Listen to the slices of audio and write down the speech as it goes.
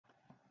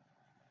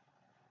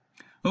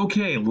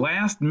Okay,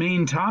 last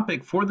main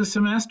topic for the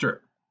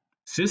semester,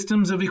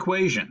 systems of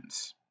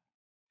equations.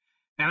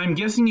 And I'm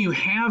guessing you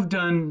have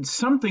done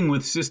something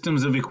with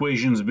systems of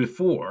equations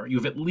before.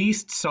 You've at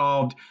least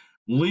solved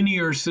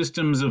linear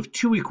systems of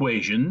two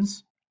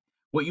equations.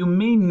 What you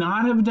may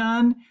not have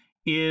done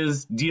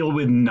is deal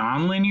with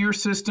nonlinear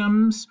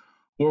systems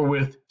or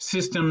with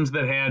systems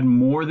that had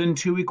more than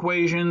two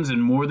equations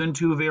and more than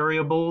two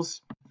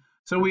variables.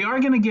 So we are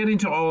going to get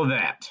into all of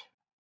that.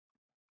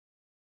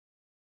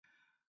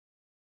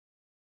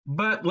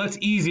 But let's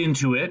ease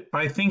into it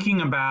by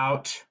thinking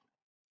about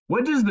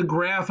what does the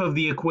graph of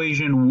the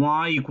equation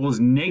y equals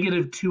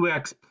negative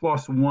 2x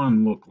plus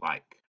 1 look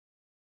like?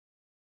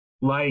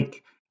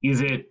 Like,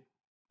 is it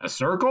a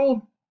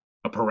circle,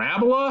 a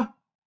parabola,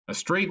 a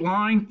straight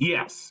line?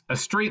 Yes, a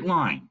straight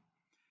line.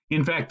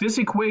 In fact, this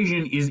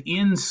equation is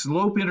in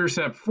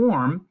slope-intercept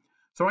form,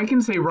 so I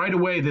can say right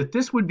away that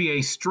this would be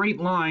a straight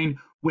line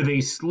with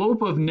a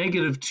slope of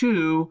negative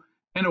 2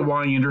 and a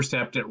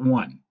y-intercept at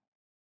 1.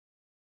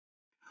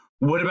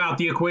 What about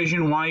the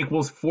equation y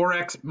equals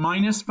 4x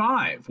minus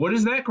 5? What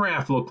does that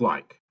graph look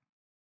like?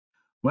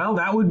 Well,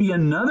 that would be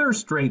another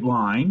straight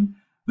line.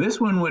 This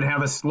one would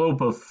have a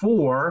slope of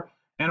 4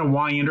 and a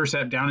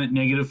y-intercept down at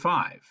negative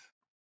 5.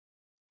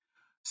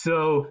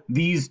 So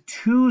these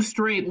two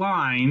straight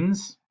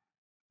lines,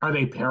 are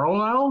they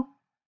parallel?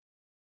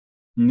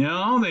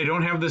 No, they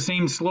don't have the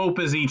same slope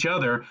as each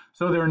other,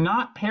 so they're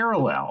not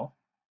parallel.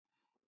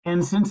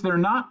 And since they're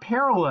not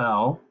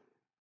parallel,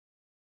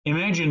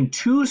 imagine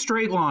two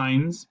straight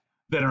lines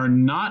that are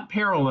not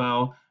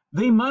parallel.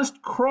 They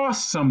must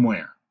cross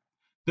somewhere.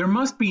 There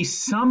must be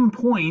some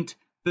point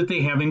that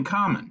they have in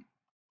common.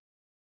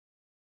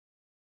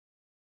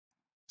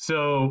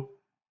 So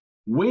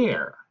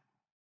where?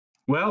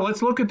 Well,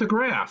 let's look at the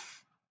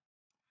graph.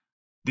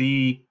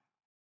 The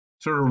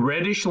sort of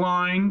reddish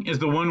line is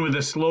the one with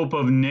a slope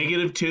of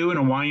negative 2 and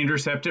a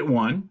y-intercept at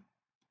 1.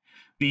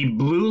 The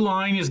blue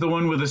line is the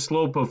one with a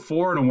slope of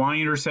 4 and a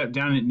y-intercept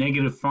down at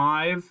negative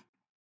 5.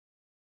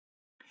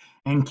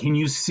 And can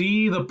you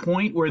see the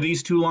point where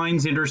these two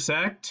lines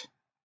intersect?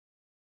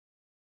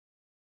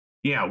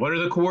 Yeah, what are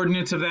the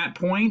coordinates of that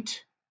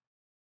point?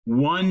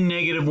 1,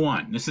 negative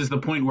 1. This is the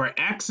point where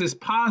x is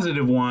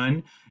positive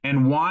 1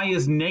 and y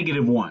is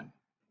negative 1.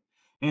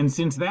 And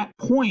since that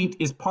point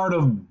is part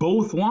of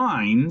both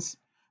lines,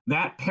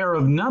 that pair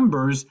of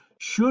numbers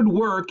should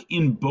work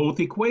in both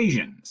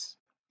equations.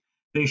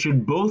 They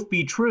should both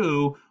be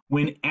true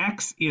when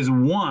x is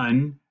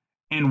 1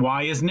 and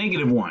y is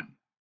negative 1.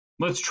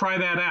 Let's try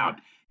that out.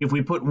 If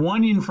we put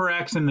 1 in for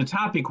x in the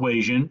top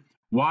equation,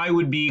 y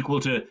would be equal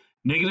to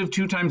negative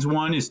 2 times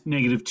 1 is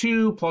negative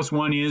 2, plus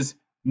 1 is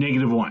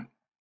negative 1.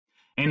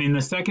 And in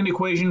the second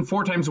equation,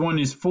 4 times 1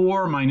 is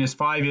 4, minus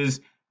 5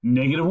 is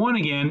negative 1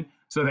 again,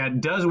 so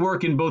that does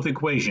work in both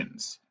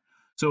equations.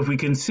 So if we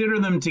consider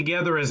them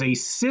together as a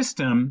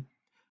system,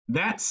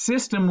 that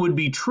system would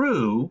be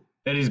true,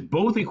 that is,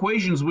 both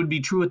equations would be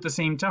true at the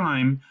same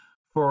time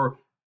for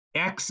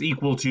x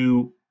equal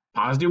to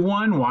positive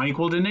 1, y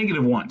equal to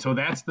negative 1. So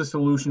that's the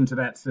solution to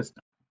that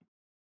system.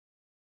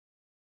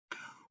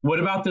 What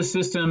about the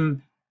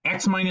system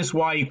x minus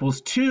y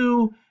equals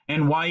 2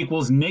 and y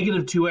equals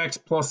negative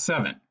 2x plus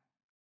 7?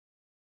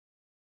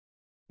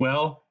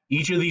 Well,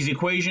 each of these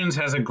equations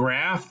has a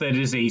graph that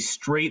is a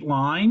straight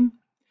line.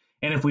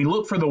 And if we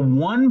look for the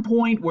one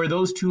point where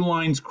those two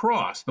lines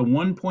cross, the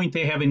one point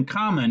they have in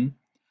common,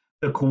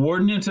 the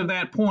coordinates of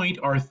that point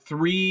are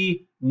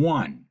 3,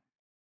 1.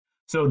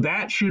 So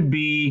that should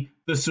be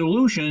the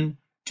solution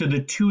to the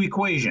two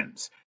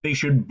equations. They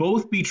should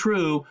both be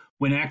true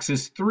when x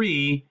is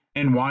 3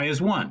 and y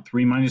is 1.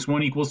 3 minus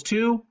 1 equals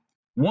 2.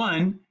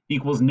 1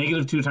 equals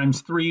negative 2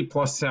 times 3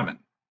 plus 7.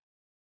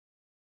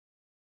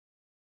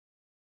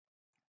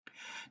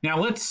 Now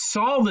let's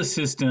solve the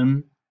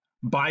system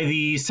by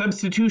the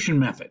substitution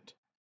method.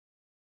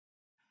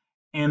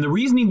 And the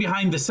reasoning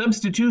behind the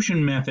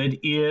substitution method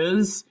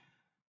is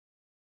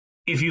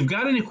if you've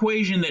got an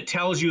equation that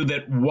tells you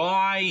that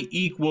y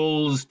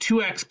equals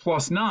 2x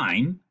plus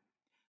 9,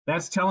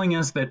 that's telling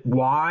us that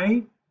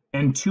y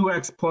and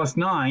 2x plus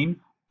 9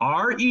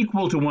 are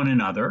equal to one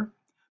another.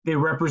 They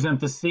represent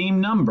the same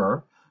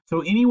number.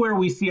 So anywhere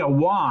we see a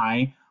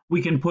y,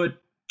 we can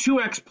put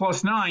 2x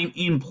plus 9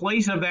 in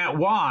place of that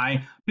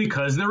y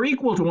because they're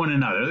equal to one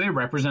another. They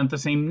represent the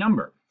same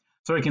number.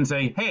 So I can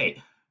say,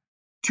 hey,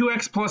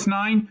 2x plus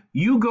 9,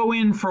 you go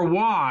in for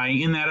y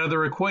in that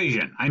other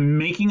equation. I'm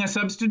making a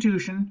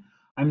substitution.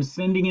 I'm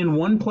sending in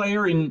one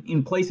player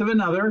in place of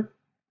another.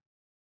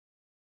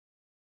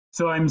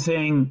 So I'm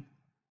saying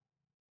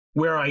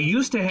where I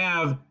used to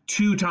have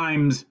 2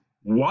 times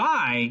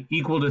y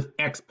equal to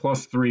x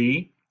plus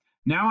 3,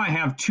 now I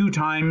have 2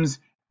 times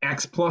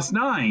x plus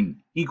 9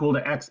 equal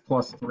to x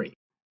plus 3.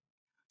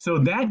 So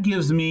that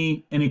gives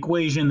me an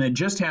equation that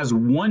just has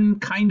one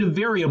kind of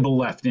variable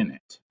left in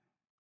it.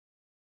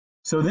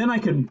 So then I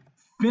could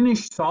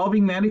finish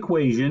solving that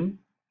equation.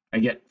 I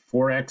get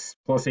 4x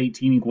plus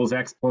 18 equals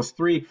x plus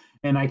 3,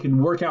 and I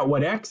can work out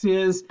what x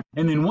is,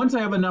 and then once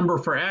I have a number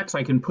for x,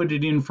 I can put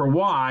it in for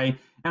y,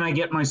 and I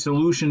get my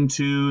solution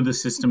to the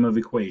system of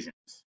equations.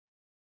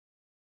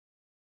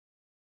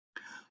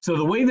 So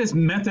the way this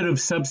method of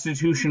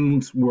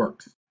substitutions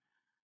works,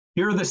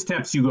 here are the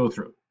steps you go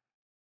through.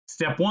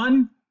 Step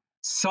 1,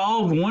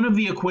 solve one of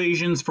the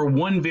equations for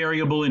one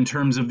variable in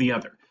terms of the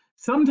other.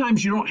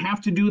 Sometimes you don't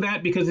have to do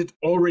that because it's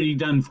already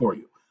done for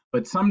you,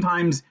 but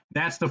sometimes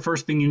that's the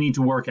first thing you need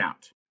to work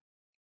out.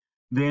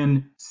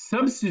 Then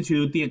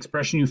substitute the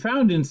expression you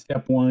found in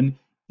step 1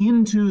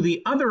 into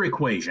the other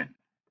equation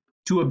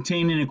to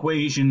obtain an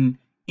equation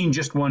in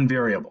just one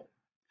variable.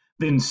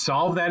 Then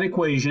solve that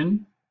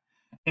equation,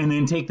 and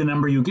then take the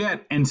number you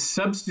get and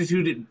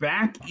substitute it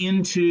back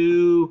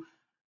into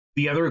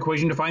the other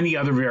equation to find the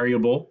other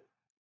variable,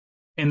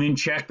 and then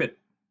check that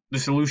the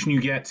solution you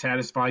get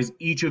satisfies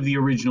each of the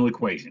original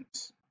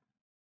equations.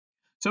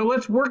 So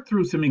let's work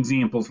through some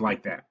examples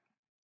like that.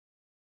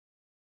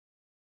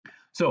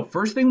 So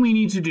first thing we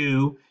need to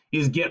do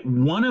is get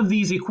one of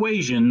these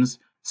equations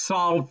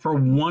solved for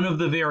one of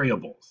the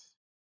variables.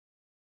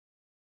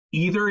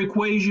 Either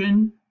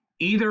equation,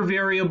 either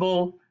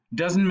variable,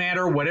 doesn't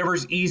matter,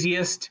 whatever's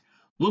easiest.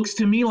 Looks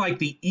to me like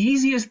the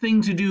easiest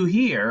thing to do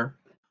here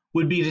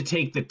would be to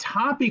take the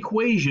top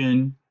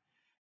equation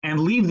and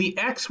leave the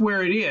x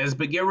where it is,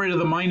 but get rid of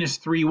the minus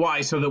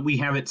 3y so that we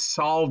have it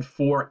solved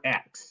for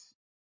x.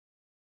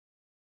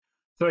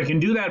 So I can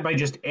do that by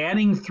just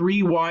adding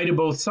 3y to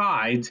both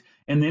sides,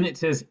 and then it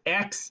says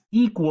x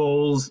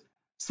equals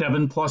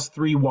 7 plus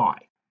 3y.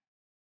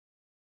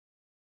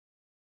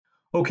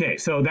 Okay,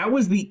 so that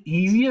was the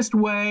easiest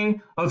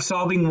way of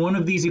solving one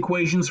of these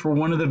equations for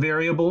one of the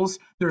variables.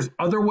 There's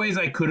other ways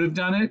I could have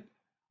done it.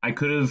 I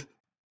could have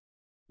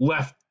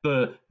left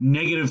the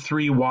negative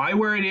 3y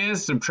where it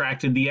is,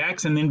 subtracted the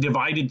x, and then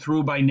divided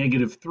through by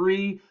negative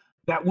 3.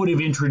 That would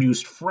have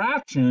introduced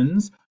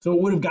fractions, so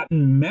it would have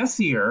gotten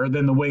messier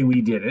than the way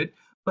we did it,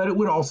 but it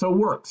would also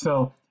work.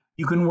 So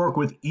you can work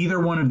with either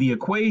one of the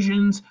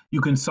equations, you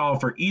can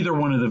solve for either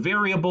one of the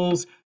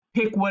variables,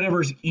 pick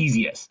whatever's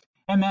easiest.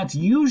 And that's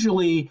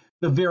usually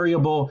the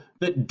variable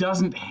that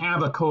doesn't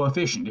have a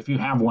coefficient, if you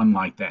have one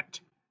like that.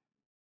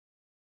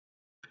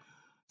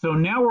 So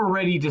now we're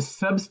ready to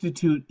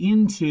substitute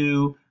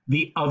into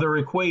the other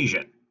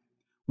equation,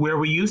 where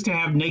we used to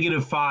have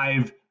negative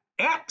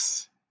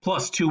 5x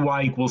plus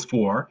 2y equals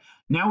 4.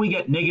 Now we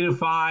get negative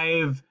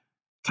 5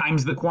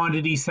 times the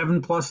quantity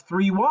 7 plus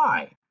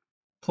 3y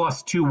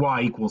plus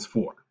 2y equals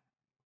 4.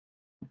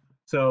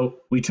 So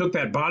we took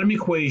that bottom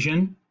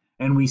equation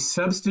and we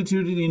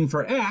substituted in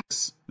for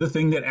x the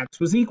thing that x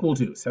was equal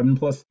to, 7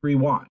 plus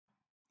 3y.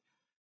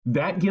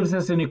 That gives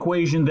us an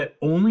equation that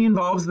only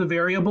involves the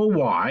variable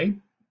y.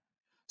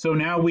 So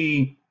now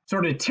we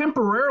sort of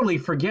temporarily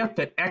forget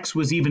that x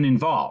was even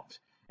involved,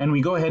 and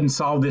we go ahead and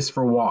solve this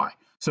for y.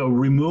 So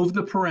remove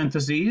the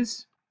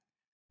parentheses,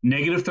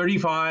 negative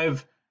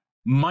 35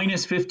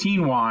 minus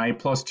 15y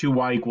plus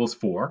 2y equals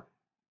 4.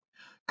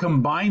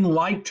 Combine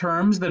like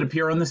terms that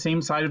appear on the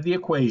same side of the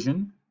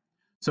equation.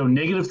 So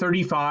negative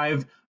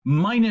 35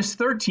 minus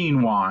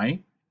 13y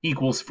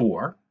equals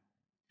 4.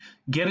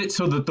 Get it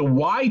so that the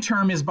y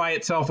term is by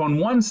itself on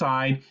one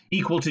side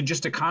equal to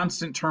just a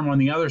constant term on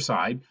the other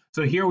side.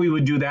 So here we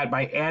would do that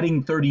by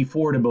adding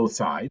 34 to both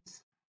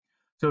sides.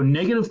 So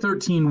negative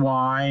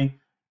 13y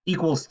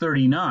equals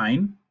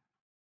 39.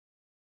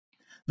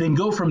 Then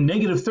go from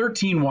negative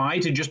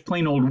 13y to just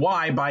plain old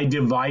y by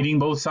dividing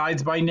both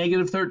sides by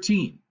negative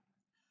 13.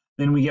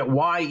 Then we get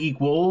y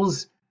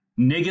equals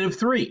negative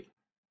 3.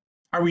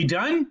 Are we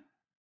done?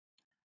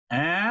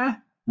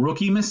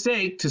 Rookie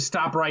mistake to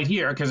stop right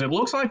here, because it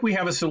looks like we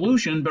have a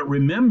solution, but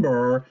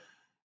remember,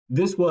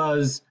 this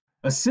was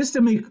a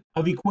system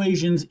of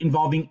equations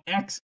involving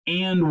x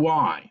and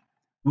y.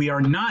 We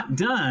are not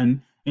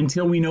done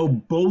until we know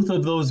both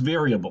of those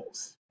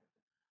variables.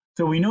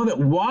 So we know that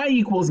y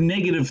equals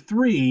negative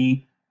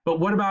 3, but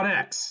what about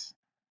x?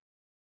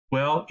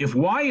 Well, if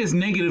y is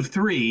negative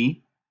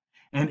 3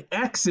 and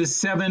x is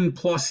 7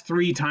 plus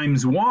 3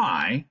 times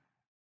y,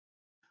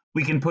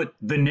 we can put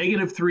the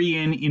negative 3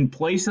 in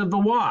place of the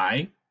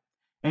y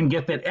and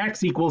get that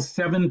x equals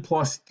 7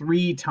 plus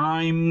 3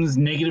 times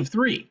negative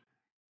 3.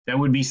 That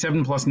would be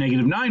 7 plus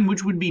negative 9,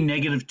 which would be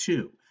negative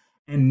 2.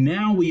 And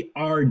now we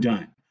are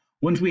done.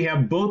 Once we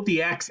have both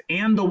the x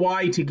and the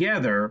y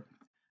together,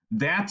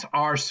 that's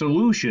our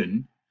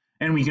solution.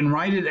 And we can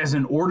write it as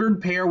an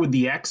ordered pair with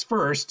the x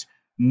first,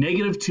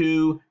 negative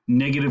 2,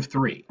 negative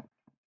 3.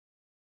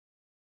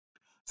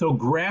 So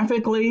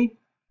graphically,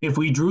 if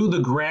we drew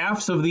the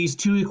graphs of these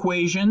two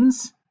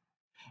equations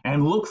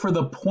and look for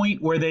the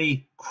point where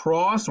they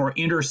cross or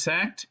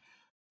intersect,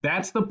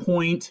 that's the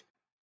point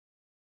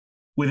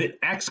with an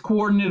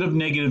x-coordinate of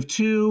negative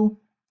 2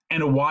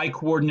 and a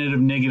y-coordinate of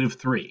negative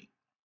 3.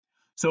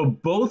 So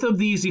both of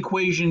these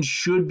equations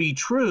should be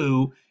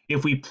true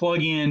if we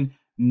plug in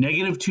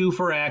negative 2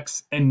 for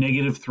x and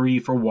negative 3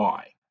 for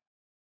y.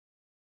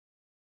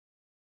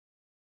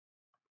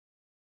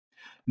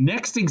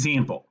 Next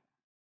example.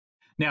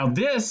 Now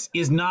this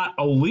is not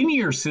a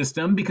linear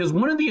system because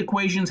one of the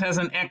equations has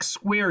an x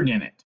squared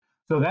in it.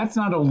 So that's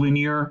not a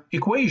linear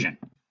equation.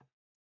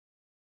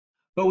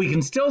 But we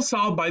can still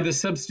solve by the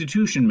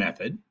substitution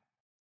method.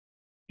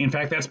 In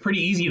fact, that's pretty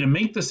easy to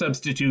make the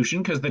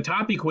substitution because the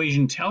top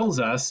equation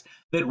tells us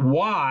that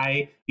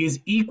y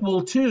is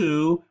equal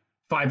to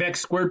 5x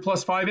squared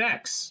plus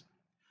 5x.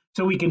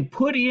 So we can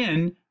put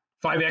in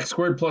 5x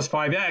squared plus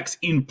 5x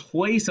in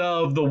place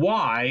of the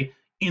y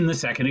in the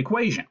second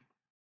equation.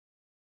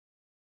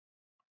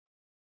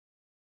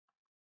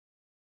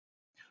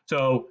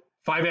 So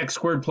 5x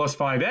squared plus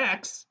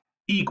 5x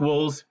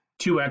equals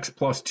 2x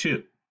plus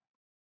 2.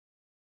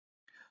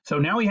 So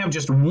now we have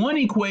just one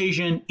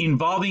equation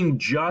involving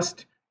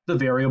just the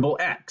variable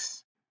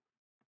x.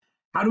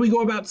 How do we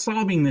go about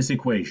solving this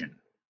equation?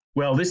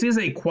 Well, this is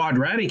a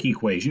quadratic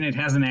equation. It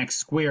has an x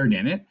squared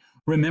in it.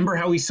 Remember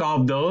how we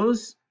solved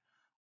those?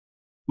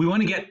 We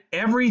want to get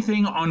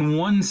everything on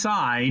one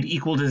side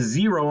equal to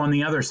 0 on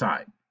the other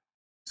side.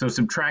 So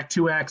subtract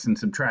 2x and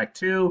subtract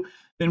 2.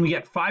 Then we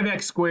get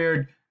 5x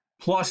squared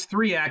plus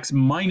 3x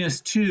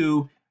minus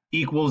 2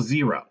 equals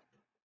 0.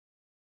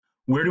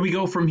 Where do we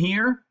go from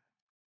here?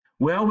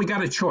 Well, we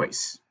got a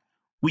choice.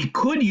 We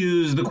could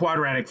use the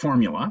quadratic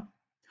formula,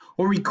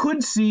 or we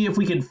could see if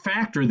we could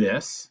factor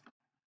this.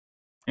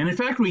 And in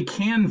fact, we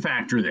can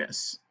factor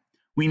this.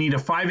 We need a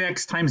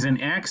 5x times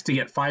an x to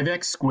get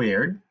 5x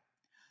squared.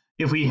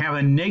 If we have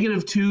a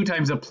negative 2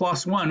 times a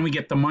plus 1, we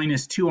get the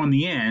minus 2 on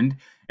the end,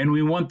 and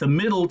we want the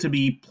middle to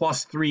be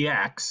plus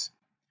 3x.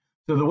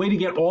 So the way to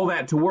get all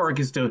that to work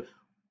is to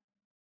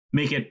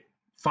make it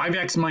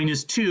 5x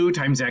minus 2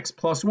 times x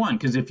plus 1,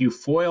 because if you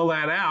FOIL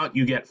that out,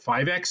 you get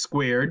 5x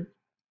squared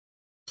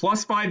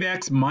plus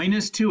 5x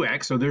minus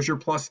 2x, so there's your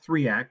plus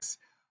 3x,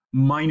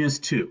 minus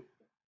 2.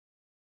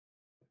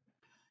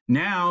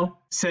 Now,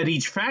 set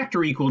each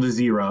factor equal to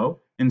 0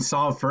 and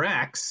solve for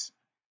x.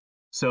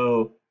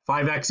 So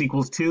 5x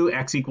equals 2,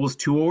 x equals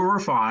 2 over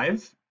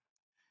 5.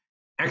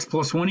 X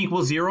plus 1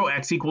 equals 0,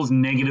 x equals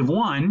negative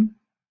 1.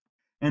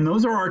 And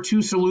those are our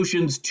two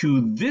solutions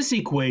to this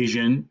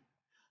equation.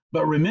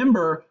 But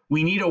remember,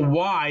 we need a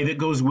y that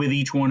goes with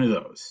each one of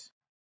those.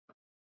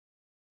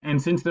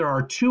 And since there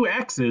are two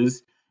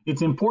x's,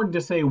 it's important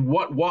to say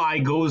what y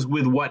goes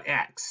with what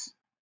x.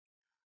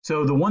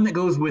 So the one that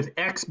goes with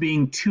x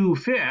being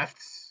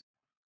 2/5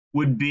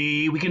 would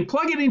be, we can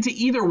plug it into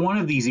either one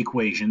of these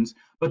equations,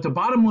 but the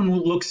bottom one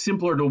looks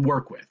simpler to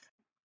work with.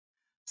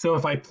 So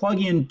if I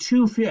plug in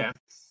 2/5,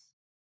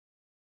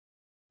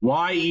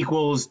 y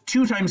equals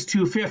 2 times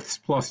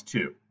 2/5 plus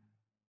 2.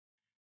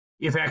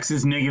 If x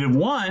is negative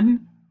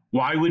 1,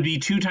 y would be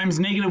 2 times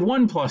negative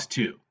 1 plus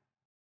 2.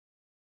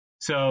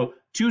 So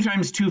 2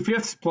 times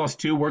 2/5 plus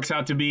 2 works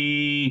out to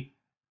be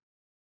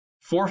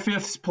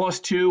 4/5 plus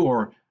 2,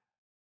 or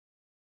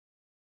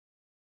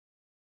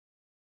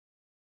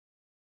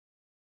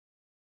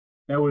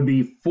that would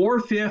be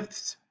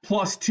 4/5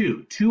 plus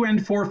 2. 2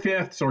 and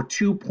 4/5 or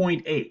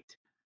 2.8.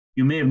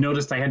 You may have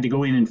noticed I had to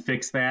go in and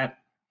fix that.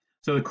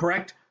 So the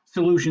correct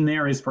solution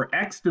there is for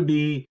x to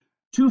be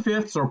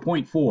 2/5 or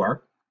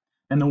 0.4.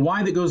 And the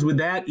y that goes with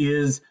that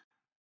is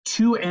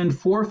 2 and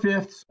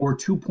 4/5 or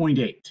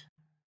 2.8.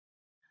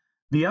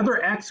 The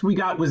other x we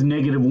got was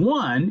negative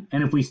 1,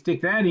 and if we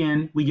stick that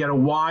in, we get a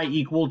y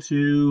equal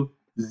to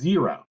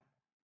 0.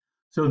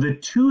 So the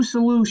two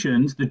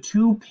solutions, the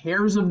two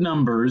pairs of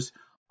numbers,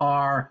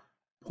 are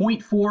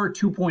 0.4,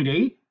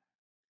 2.8,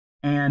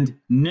 and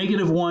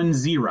negative 1,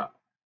 0.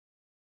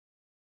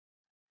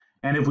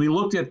 And if we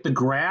looked at the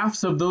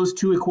graphs of those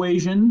two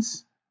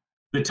equations,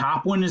 the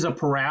top one is a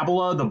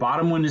parabola, the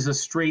bottom one is a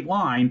straight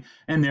line,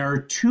 and there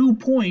are 2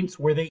 points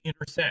where they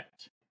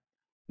intersect.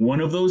 One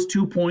of those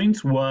 2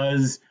 points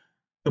was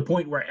the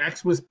point where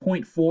x was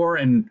 0.4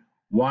 and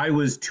y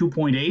was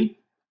 2.8,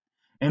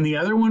 and the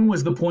other one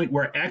was the point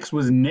where x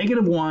was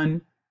negative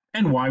 1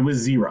 and y was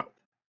 0.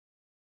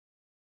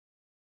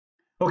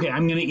 Okay,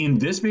 I'm going to end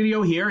this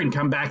video here and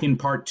come back in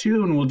part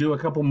 2, and we'll do a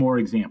couple more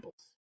examples.